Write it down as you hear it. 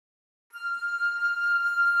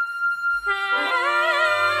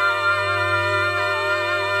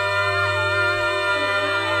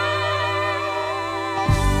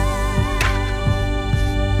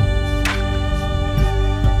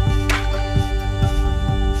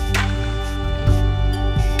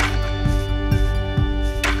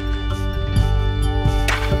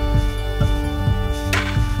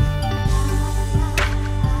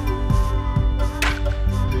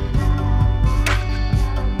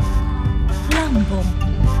Lampung,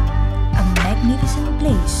 a magnificent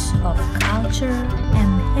place of culture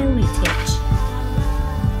and heritage.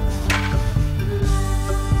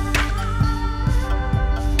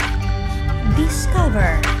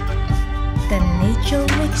 Discover the nature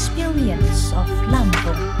experience of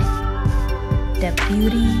Lampung, the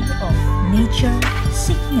beauty of nature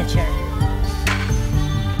signature.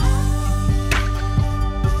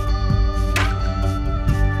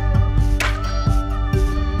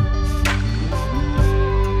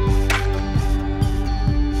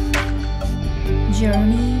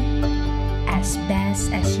 Journey as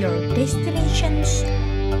best as your destinations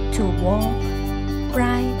to walk,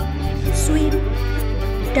 ride, swim,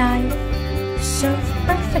 dive, surf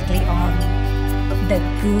perfectly on the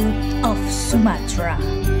good of Sumatra.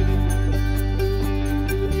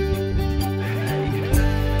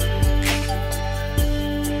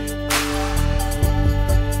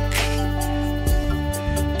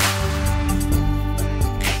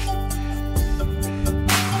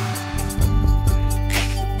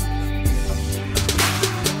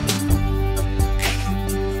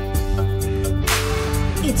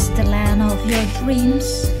 It's the land of your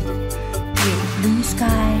dreams, with blue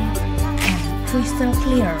sky and crystal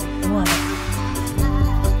clear water.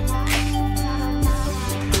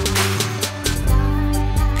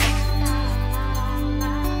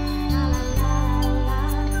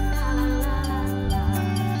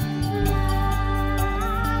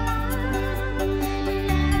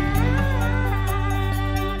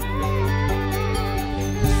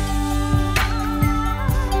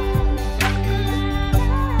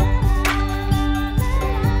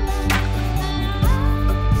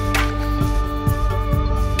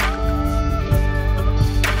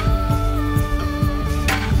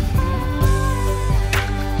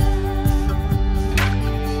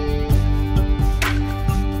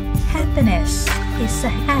 Happiness is a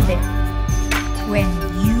habit when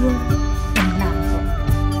you're in Lampung,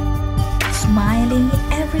 smiling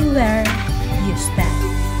everywhere you step.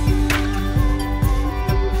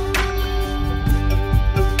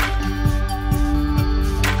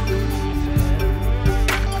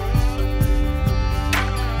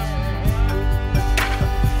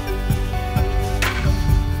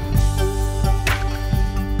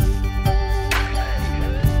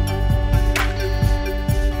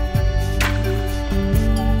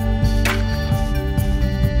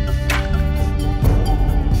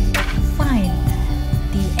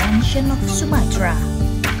 Of Sumatra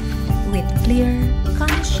with clear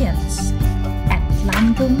conscience at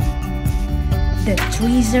Lampung, the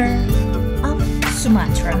treasure of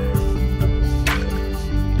Sumatra.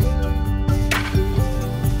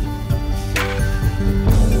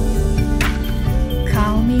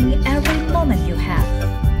 Calming every moment you have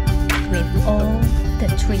with all the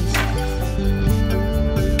treasures.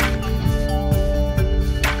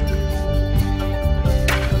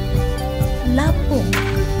 Lampung,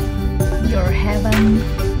 your heaven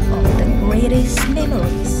of the greatest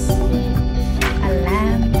memories, a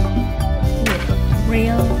land with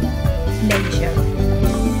real leisure.